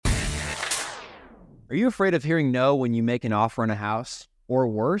Are you afraid of hearing no when you make an offer on a house? Or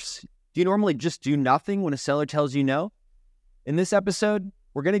worse, do you normally just do nothing when a seller tells you no? In this episode,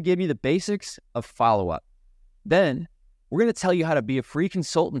 we're going to give you the basics of follow-up. Then, we're going to tell you how to be a free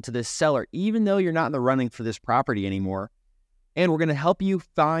consultant to this seller even though you're not in the running for this property anymore. And we're going to help you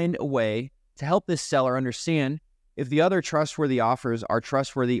find a way to help this seller understand if the other trustworthy offers are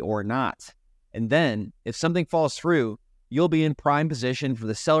trustworthy or not. And then, if something falls through, you'll be in prime position for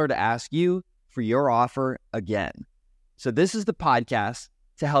the seller to ask you for your offer again. So this is the podcast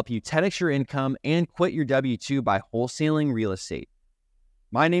to help you 10x your income and quit your W-2 by wholesaling real estate.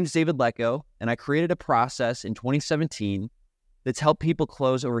 My name's David Lecko, and I created a process in 2017 that's helped people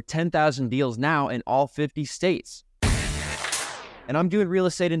close over 10,000 deals now in all 50 states. And I'm doing real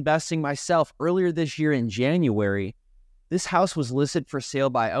estate investing myself. Earlier this year in January, this house was listed for sale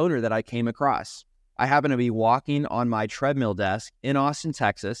by owner that I came across. I happened to be walking on my treadmill desk in Austin,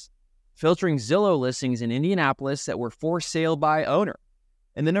 Texas, filtering Zillow listings in Indianapolis that were for sale by owner.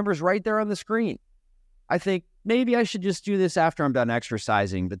 And the number's right there on the screen. I think maybe I should just do this after I'm done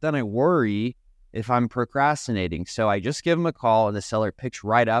exercising, but then I worry if I'm procrastinating. So I just give him a call and the seller picks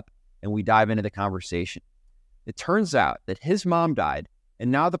right up and we dive into the conversation. It turns out that his mom died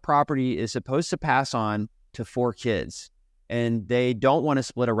and now the property is supposed to pass on to 4 kids and they don't want to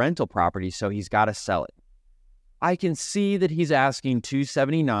split a rental property, so he's got to sell it. I can see that he's asking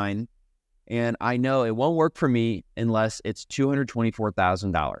 $279,000 and I know it won't work for me unless it's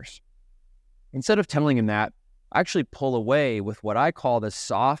 $224,000. Instead of telling him that, I actually pull away with what I call the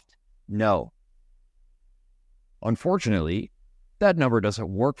soft no. Unfortunately, that number doesn't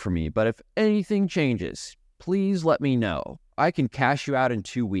work for me, but if anything changes, please let me know. I can cash you out in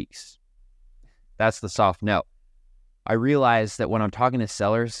 2 weeks. That's the soft no. I realize that when I'm talking to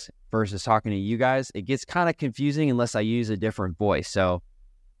sellers versus talking to you guys, it gets kind of confusing unless I use a different voice. So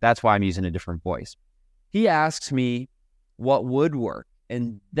that's why I'm using a different voice. He asks me what would work,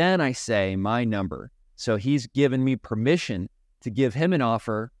 and then I say my number. So he's given me permission to give him an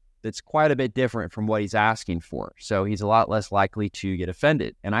offer that's quite a bit different from what he's asking for. So he's a lot less likely to get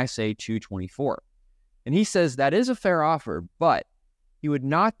offended. And I say $224,000. And he says that is a fair offer, but he would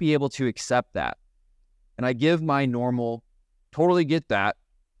not be able to accept that. And I give my normal, totally get that.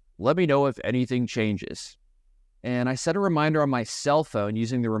 Let me know if anything changes. And I set a reminder on my cell phone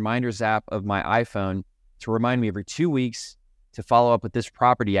using the reminders app of my iPhone to remind me every 2 weeks to follow up with this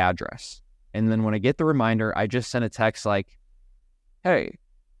property address. And then when I get the reminder, I just send a text like, hey,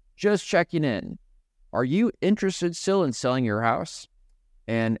 just checking in. Are you interested still in selling your house?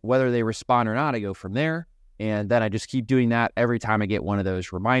 And whether they respond or not, I go from there. And then I just keep doing that every time I get one of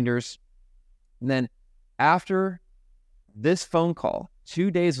those reminders. And then after this phone call,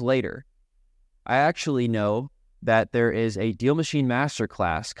 2 days later, I actually know that there is a Deal Machine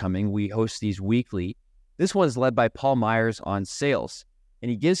Masterclass coming. We host these weekly. This one's led by Paul Myers on sales.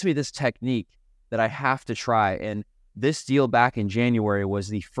 And he gives me this technique that I have to try. And this deal back in January was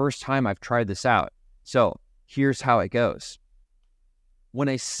the first time I've tried this out. So here's how it goes. When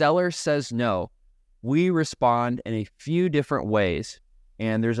a seller says no, we respond in a few different ways.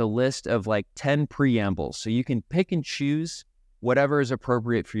 And there's a list of like 10 preambles. So you can pick and choose whatever is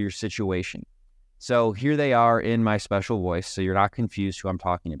appropriate for your situation. So here they are in my special voice, so you're not confused who I'm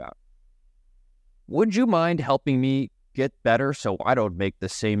talking about. Would you mind helping me get better so I don't make the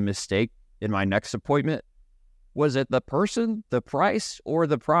same mistake in my next appointment? Was it the person, the price, or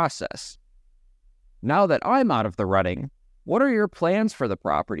the process? Now that I'm out of the running, what are your plans for the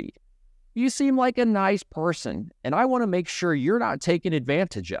property? You seem like a nice person, and I want to make sure you're not taken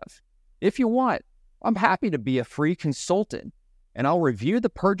advantage of. If you want, I'm happy to be a free consultant, and I'll review the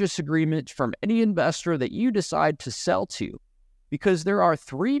purchase agreement from any investor that you decide to sell to, because there are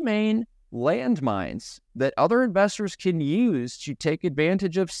 3 main landmines that other investors can use to take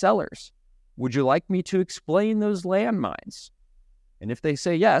advantage of sellers. Would you like me to explain those landmines? And if they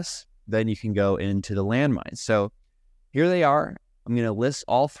say yes, then you can go into the landmines. So here they are. I'm going to list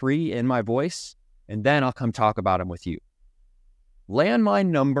all 3 in my voice, and then I'll come talk about them with you. Landmine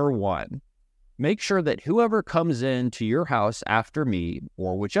number 1. Make sure that whoever comes into your house after me,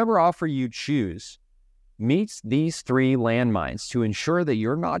 or whichever offer you choose, meets these 3 landmines to ensure that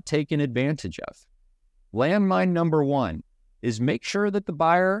you're not taken advantage of. Landmine number 1 is make sure that the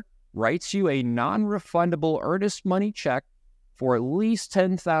buyer writes you a non-refundable earnest money check for at least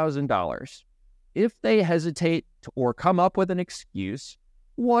 $10,000. If they hesitate or come up with an excuse,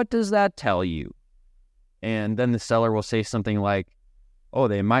 what does that tell you? And then the seller will say something like, oh,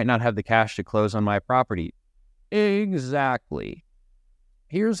 they might not have the cash to close on my property. Exactly.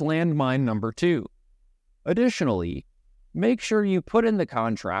 Here's landmine number 2. Additionally, make sure you put in the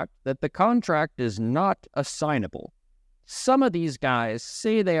contract that the contract is not assignable. Some of these guys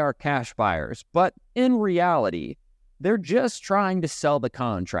say they are cash buyers, but in reality, they're just trying to sell the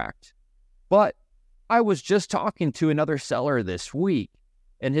contract. But I was just talking to another seller this week,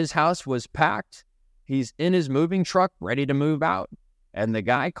 and his house was packed. He's in his moving truck ready to move out, and the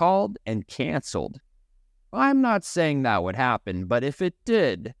guy called and canceled. I'm not saying that would happen, but if it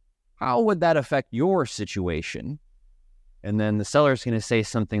did, how would that affect your situation? And then the seller's going to say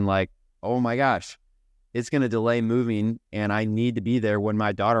something like, oh my gosh, it's going to delay moving and I need to be there when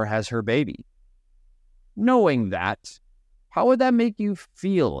my daughter has her baby. Knowing that, how would that make you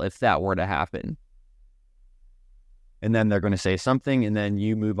feel if that were to happen? And then they're going to say something, and then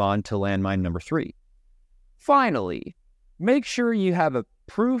you move on to landmine number 3. Finally, make sure you have a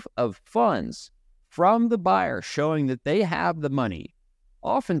proof of funds from the buyer showing that they have the money.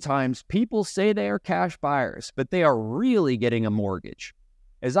 Oftentimes, people say they are cash buyers, but they are really getting a mortgage.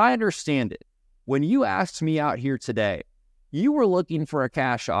 As I understand it, when you asked me out here today, you were looking for a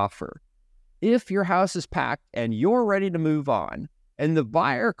cash offer. If your house is packed and you're ready to move on, and the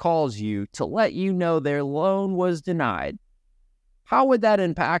buyer calls you to let you know their loan was denied, how would that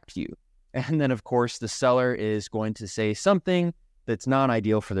impact you? And then, of course, the seller is going to say something that's not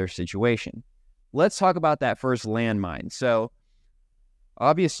ideal for their situation. Let's talk about that first landmine. So,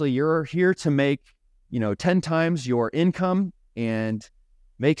 obviously, you're here to make, 10 times your income and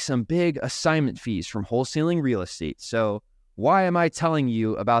make some big assignment fees from wholesaling real estate. So, why am I telling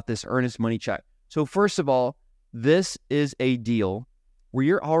you about this earnest money check? So, first of all, this is a deal where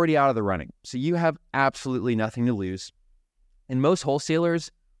you're already out of the running. So you have absolutely nothing to lose. And most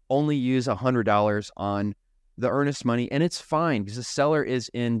wholesalers only use $100 on the earnest money, and it's fine because the seller is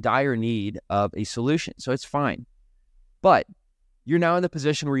in dire need of a solution. So it's fine. But you're now in the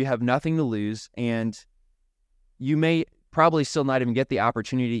position where you have nothing to lose, and you may probably still not even get the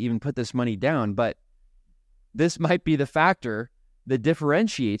opportunity to even put this money down, but this might be the factor that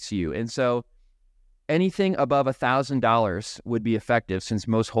differentiates you. And so anything above $1,000 would be effective, since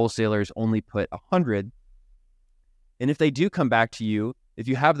most wholesalers only put $100. And if they do come back to you, if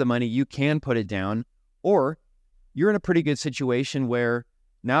you have the money, you can put it down, or you're in a pretty good situation where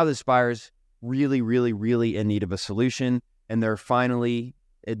now this buyer's really, really, really in need of a solution, and they're finally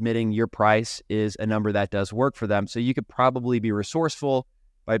admitting your price is a number that does work for them. So you could probably be resourceful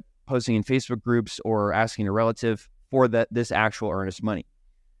by posting in Facebook groups or asking a relative for this actual earnest money.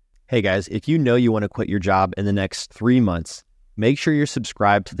 Hey guys, if you know you want to quit your job in the next 3 months, make sure you're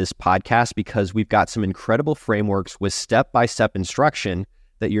subscribed to this podcast, because we've got some incredible frameworks with step-by-step instruction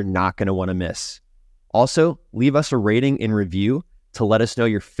that you're not going to want to miss. Also, leave us a rating and review to let us know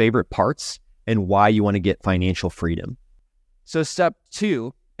your favorite parts and why you want to get financial freedom. So step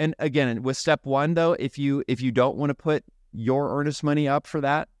 2, and again, with step 1 though, if you don't want to put your earnest money up for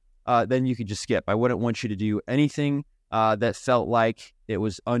that, then you could just skip. I wouldn't want you to do anything that felt like it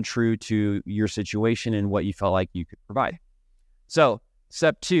was untrue to your situation and what you felt like you could provide. So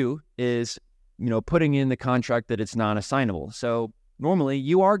step 2 is, putting in the contract that it's non-assignable. So normally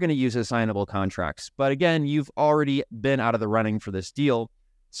you are going to use assignable contracts, but again, you've already been out of the running for this deal.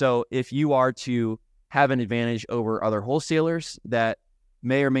 So if you are to have an advantage over other wholesalers that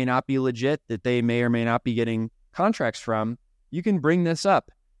may or may not be legit, that they may or may not be getting contracts from, you can bring this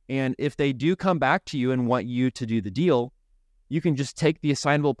up. And if they do come back to you and want you to do the deal, you can just take the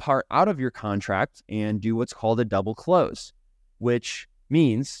assignable part out of your contract and do what's called a double close, which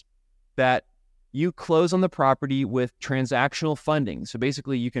means that you close on the property with transactional funding. So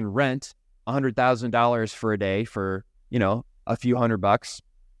basically you can rent $100,000 for a day for, a few $100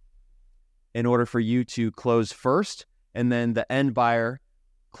 in order for you to close first, and then the end buyer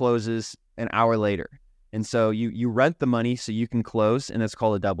closes an hour later. And so you rent the money so you can close, and it's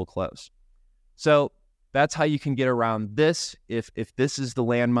called a double close. So that's how you can get around this if this is the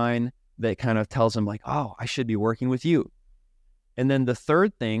landmine that kind of tells them like, oh, I should be working with you. And then the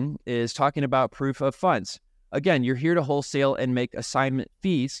third thing is talking about proof of funds. Again, you're here to wholesale and make assignment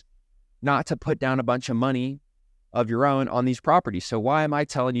fees, not to put down a bunch of money of your own on these properties. So why am I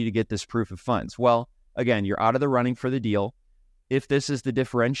telling you to get this proof of funds? Well, again, you're out of the running for the deal. If this is the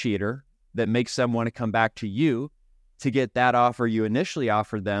differentiator that makes them want to come back to you to get that offer you initially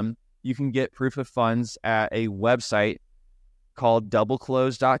offered them, you can get proof of funds at a website called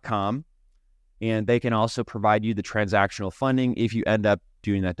doubleclose.com. And they can also provide you the transactional funding if you end up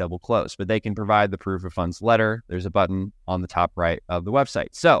doing that double close. But they can provide the proof of funds letter. There's a button on the top right of the website.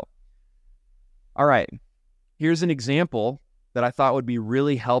 So, all right, here's an example that I thought would be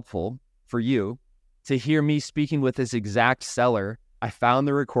really helpful for you to hear me speaking with this exact seller. I found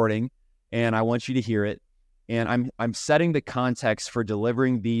the recording and I want you to hear it. And I'm setting the context for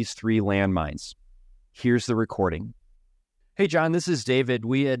delivering these 3 landmines. Here's the recording. Hey, John, this is David.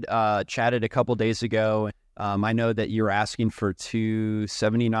 We had chatted a couple days ago. I know that you were asking for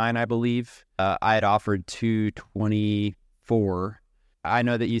 $279, I believe. I had offered $224. I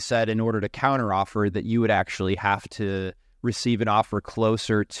know that you said in order to counteroffer that you would actually have to receive an offer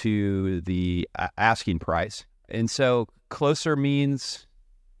closer to the asking price. And so closer means?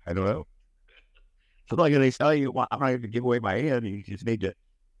 I don't know. So like they tell you, well, I'm not going to give away my hand. You just need to bring it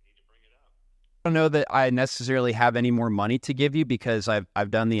up. I don't know that I necessarily have any more money to give you because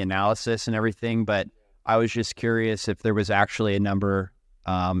I've done the analysis and everything, but I was just curious if there was actually a number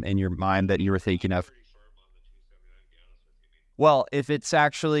in your mind that you were thinking of. Well, if it's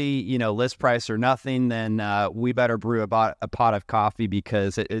actually, list price or nothing, then we better brew a pot of coffee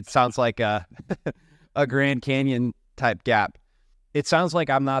because it sounds like a Grand Canyon type gap. It sounds like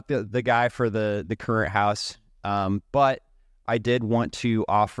I'm not the guy for the current house, but I did want to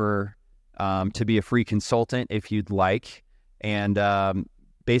offer to be a free consultant if you'd like. And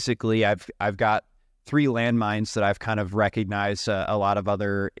basically, I've got 3 landmines that I've kind of recognized a lot of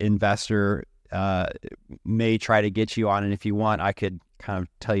other investor may try to get you on. And if you want, I could kind of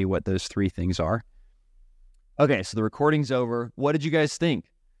tell you what those 3 things are. Okay, so the recording's over. What did you guys think?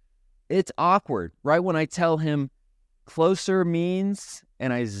 It's awkward, right? When I tell him closer means,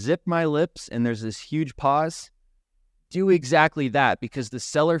 and I zip my lips and there's this huge pause, do exactly that because the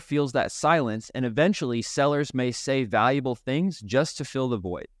seller feels that silence, and eventually sellers may say valuable things just to fill the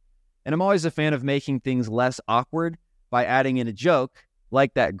void. And I'm always a fan of making things less awkward by adding in a joke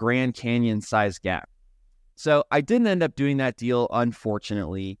like that Grand Canyon size gap. So I didn't end up doing that deal,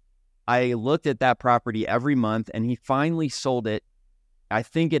 unfortunately. I looked at that property every month and he finally sold it, I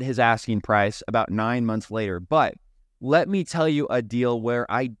think at his asking price, about 9 months later. But let me tell you a deal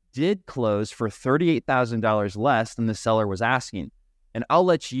where I did close for $38,000 less than the seller was asking. And I'll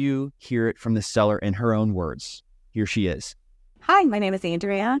let you hear it from the seller in her own words. Here she is. Hi, my name is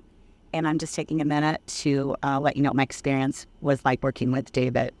Andrea. And I'm just taking a minute to let you know what my experience was like working with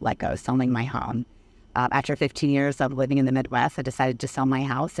David Lecko, selling my home. After 15 years of living in the Midwest, I decided to sell my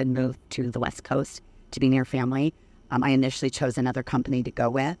house and move to the West Coast to be near family. I initially chose another company to go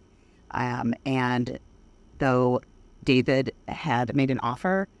with. And though David had made an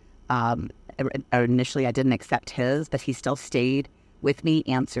offer, initially I didn't accept his, but he still stayed with me,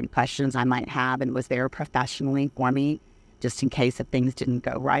 answered questions I might have, and was there professionally for me, just in case if things didn't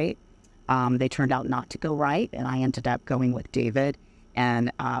go right. They turned out not to go right, and I ended up going with David.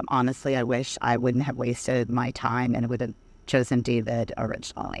 And honestly, I wish I wouldn't have wasted my time and would have chosen David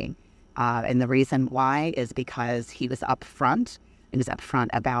originally. And the reason why is because he was upfront. He was upfront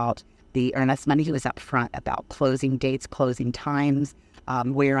about the earnest money. He was upfront about closing dates, closing times,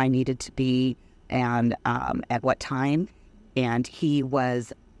 where I needed to be, and at what time. And he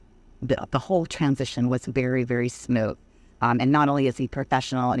was, the whole transition was very, very smooth. And not only is he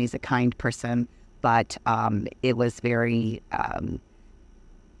professional and he's a kind person, but it was a very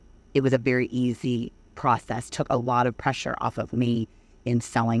easy process. Took a lot of pressure off of me in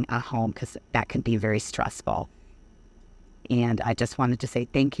selling a home because that can be very stressful. And I just wanted to say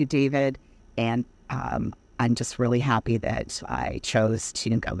thank you, David. And I'm just really happy that I chose to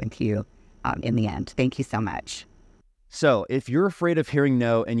go with you in the end. Thank you so much. So if you're afraid of hearing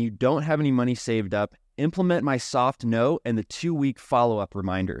no and you don't have any money saved up, implement my soft no and the 2-week follow-up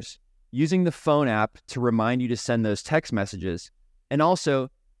reminders, using the phone app to remind you to send those text messages, and also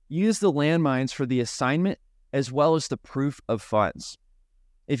use the landmines for the assignment as well as the proof of funds.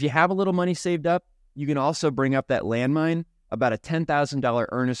 If you have a little money saved up, you can also bring up that landmine about a $10,000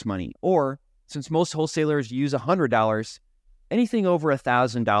 earnest money, or since most wholesalers use $100, anything over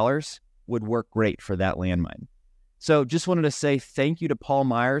 $1,000 would work great for that landmine. So just wanted to say thank you to Paul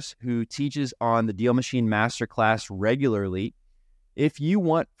Myers, who teaches on the Deal Machine Masterclass regularly. If you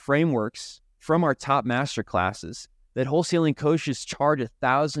want frameworks from our top masterclasses that wholesaling coaches charge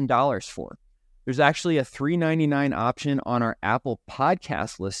 $1,000 for, there's actually a $399 option on our Apple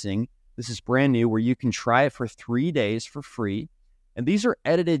podcast listing. This is brand new, where you can try it for 3 days for free. And these are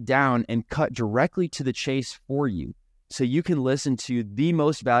edited down and cut directly to the chase for you, so you can listen to the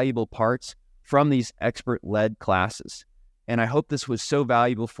most valuable parts from these expert-led classes. And I hope this was so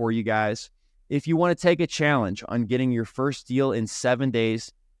valuable for you guys. If you want to take a challenge on getting your first deal in 7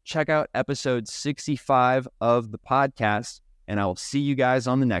 days, check out episode 65 of the podcast, and I will see you guys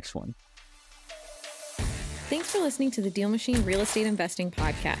on the next one. Thanks for listening to the Deal Machine Real Estate Investing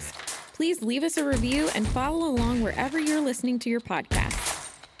Podcast. Please leave us a review and follow along wherever you're listening to your podcast.